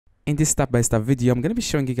in this step-by-step video, I'm going to be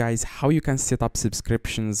showing you guys how you can set up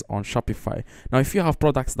subscriptions on Shopify. Now, if you have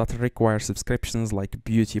products that require subscriptions like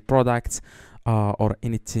beauty products or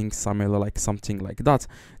anything similar, like something like that,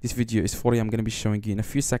 this video is for you. I'm going to be showing you in a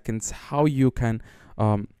few seconds how you can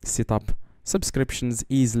set up subscriptions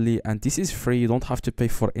easily, and this is free. You don't have to pay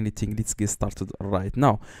for anything. Let's get started right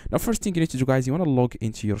now. First thing you need to do, guys, you want to log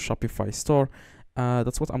into your Shopify store.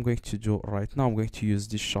 That's what I'm going to do right now. I'm going to use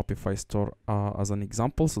this Shopify store as an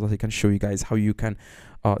example so that I can show you guys how you can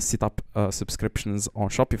set up subscriptions on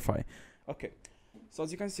Shopify. Okay, so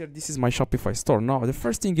as you can see here, this is my Shopify store. Now the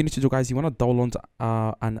first thing you need to do, guys, you want to download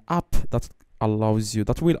an app that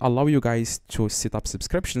will allow you guys to set up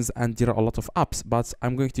subscriptions, and there are a lot of apps, but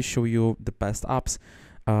I'm going to show you the best apps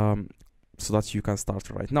so that you can start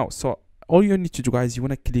right now. So all you need to do, guys, you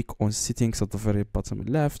want to click on settings at the very bottom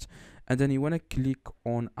left, and then you want to click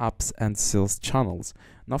on apps and sales channels.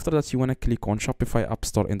 And after that, you want to click on Shopify App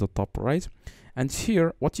Store in the top right. And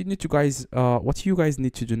here, what you guys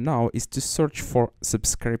need to do now is to search for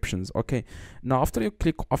subscriptions. Okay, now after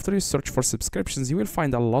you search for subscriptions, you will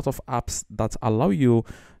find a lot of apps that allow you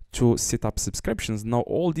to set up subscriptions. Now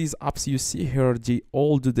all these apps you see here, they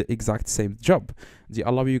all do the exact same job. They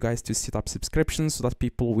allow you guys to set up subscriptions so that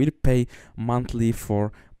people will pay monthly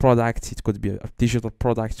for products. It could be a digital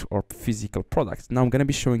product or physical product. Now I'm going to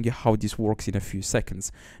be showing you how this works in a few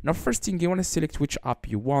seconds. Now first thing, you want to select which app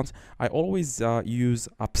you want. I always use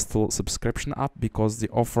Appstore subscription app because they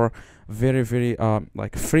offer very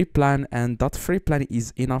like free plan, and that free plan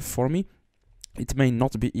is enough for me. It may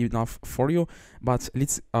not be enough for you, but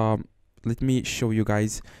let me show you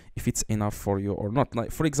guys if it's enough for you or not. Like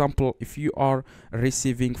for example, if you are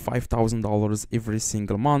receiving $5,000 every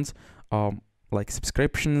single month, like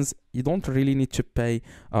subscriptions, you don't really need to pay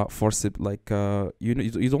for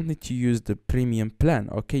you don't need to use the premium plan.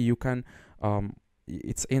 Okay, you can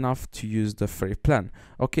it's enough to use the free plan.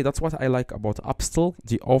 Okay, that's what I like about Appstore.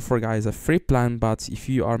 They offer, guys, a free plan, but if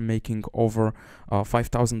you are making over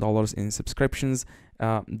 $5,000 in subscriptions,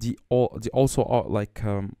 they also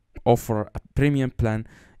offer a premium plan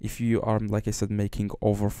if you are, like I said, making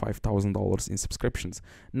over $5,000 in subscriptions.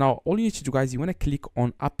 Now all you need to do, guys, you want to click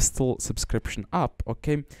on Appstore subscription app,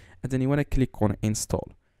 okay, and then you want to click on install.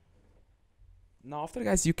 Now after,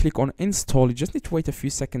 guys, you click on install, you just need to wait a few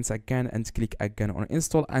seconds again and click again on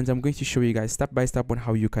install, and I'm going to show you guys step by step on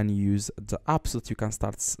how you can use the app so that you can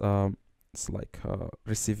start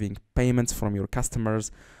receiving payments from your customers.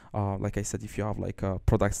 Like I said, if you have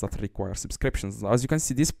products that require subscriptions. As you can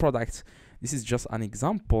see, this product, this is just an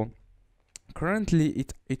example. Currently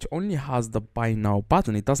it only has the buy now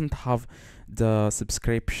button. It doesn't have the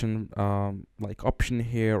subscription option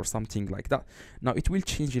here or something like that. Now it will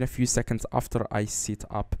change in a few seconds after I set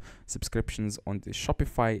up subscriptions on the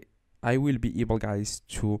Shopify. I will be able, guys,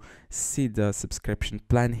 to see the subscription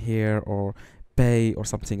plan here or pay or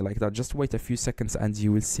something like that. Just wait a few seconds and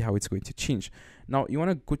you will see how it's going to change. Now you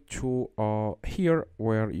want to go to here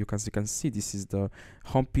where you can see this is the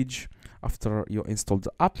homepage after you install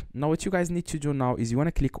the app. Now what you guys need to do now is you want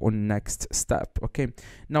to click on next step. Okay,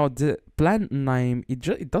 now the plan name,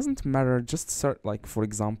 it doesn't matter, just search, like for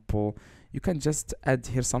example, you can just add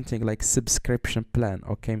here something like subscription plan.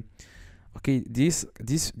 Okay,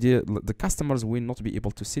 the customers will not be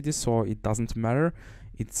able to see this, so it doesn't matter.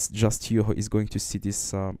 It's just you who is going to see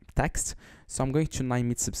this text. So I'm going to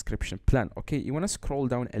name it subscription plan. Okay, you want to scroll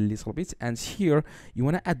down a little bit, and here you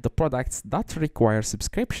want to add the products that require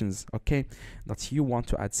subscriptions, okay, that you want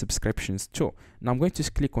to add subscriptions to. Now I'm going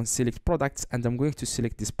to click on select products, and I'm going to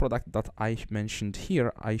select this product that I mentioned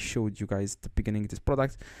here. I showed you guys at the beginning this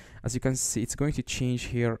product. As you can see, it's going to change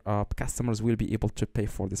here. Customers will be able to pay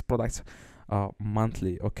for this product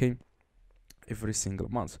monthly, okay, every single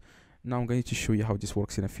month. Now I'm going to show you how this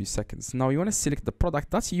works in a few seconds. Now you want to select the product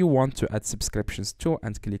that you want to add subscriptions to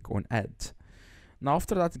and click on add. Now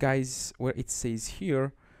after that, guys, where it says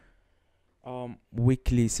here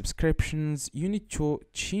weekly subscriptions, you need to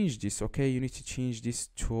change this. Okay, you need to change this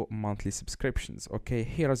to monthly subscriptions. Okay,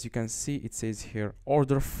 here as you can see, it says here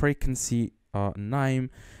order frequency name.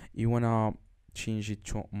 You want to change it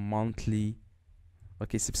to monthly,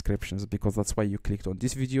 okay, subscriptions, because that's why you clicked on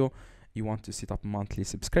this video. You want to set up monthly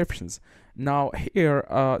subscriptions. Now here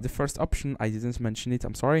the first option, I didn't mention it,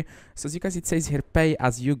 I'm sorry. So as you can see, it says here pay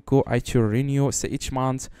as you go to renew. So each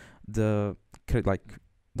month the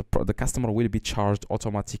customer will be charged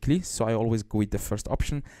automatically, so I always go with the first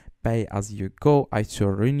option, pay as you go to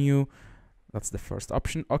renew. That's the first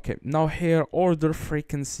option. Okay, now here order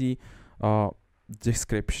frequency,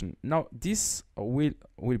 description. Now this will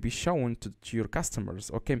be shown to your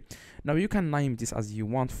customers. Okay, now you can name this as you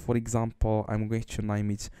want. For example, I'm going to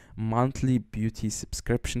name it monthly beauty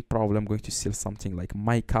subscription. Probably I'm going to sell something like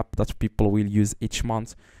makeup that people will use each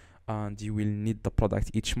month, and you will need the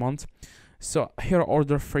product each month. So here,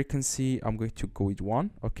 order frequency, I'm going to go with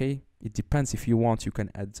 1. Okay, it depends. If you want, you can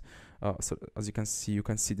add so as you can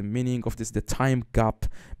see the meaning of this, the time gap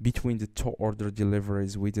between the 2 order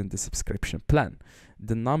deliveries within the subscription plan.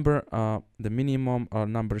 The number, the minimum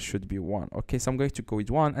number should be 1. Okay, so I'm going to go with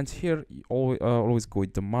 1, and here you always go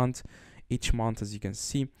with the month. Each month, as you can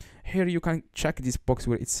see here, you can check this box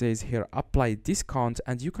where it says here apply discount,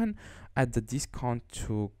 and you can add the discount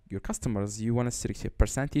to your customers. You want to select a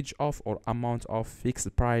percentage off or amount of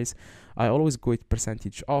fixed price. I always go with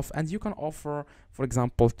percentage off, and you can offer, for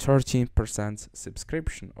example, 13%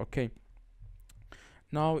 subscription. Okay,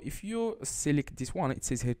 now if you select this one, it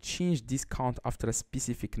says here change discount after a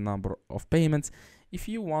specific number of payments. If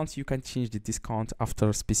you want, you can change the discount after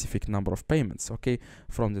a specific number of payments, okay,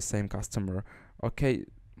 from the same customer. Okay,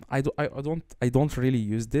 I don't really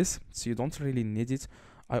use this, so you don't really need it.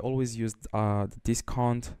 I always use the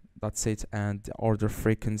discount, that's it, and the order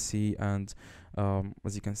frequency, and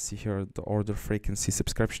as you can see here, the order frequency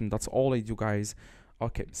subscription. That's all I do, guys.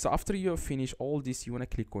 Okay, so after you finish all this, you want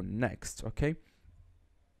to click on next. Okay,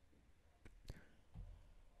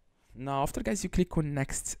 now after, guys, you click on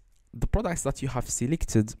next, the products that you have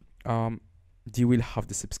selected, you will have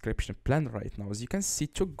the subscription plan right now. As you can see,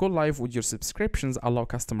 to go live with your subscriptions, allow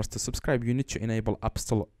customers to subscribe, you need to enable App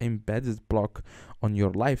Store embedded block on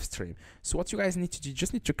your live stream. So what you guys need to do, you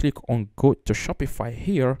just need to click on go to Shopify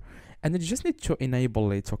here, and then you just need to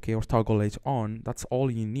enable it, okay, or toggle it on. That's all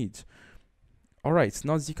you need. All right,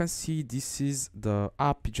 now as you can see, this is the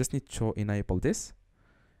app. You just need to enable this.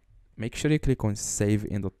 Make sure you click on save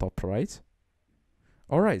in the top right.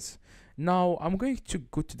 All right, now I'm going to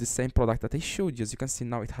go to the same product that I showed you. As you can see,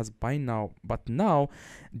 now it has buy now, but now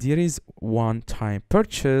there is one-time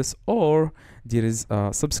purchase, or there is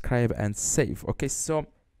subscribe and save. Okay, so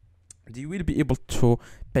you will be able to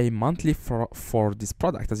pay monthly for this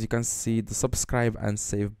product. As you can see, the subscribe and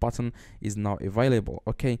save button is now available.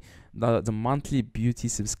 Okay, the monthly beauty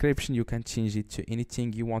subscription, you can change it to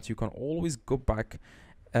anything you want. You can always go back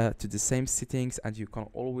to the same settings, and you can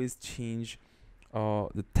always change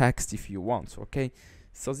the text if you want. Okay,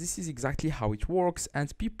 so this is exactly how it works,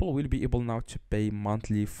 and people will be able now to pay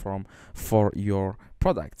monthly for your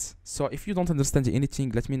products. So if you don't understand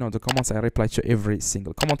anything, let me know in the comments. I reply to every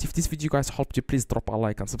single comment. If this video, guys, helped you, please drop a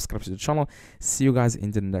like and subscribe to the channel. See you guys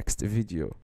in the next video.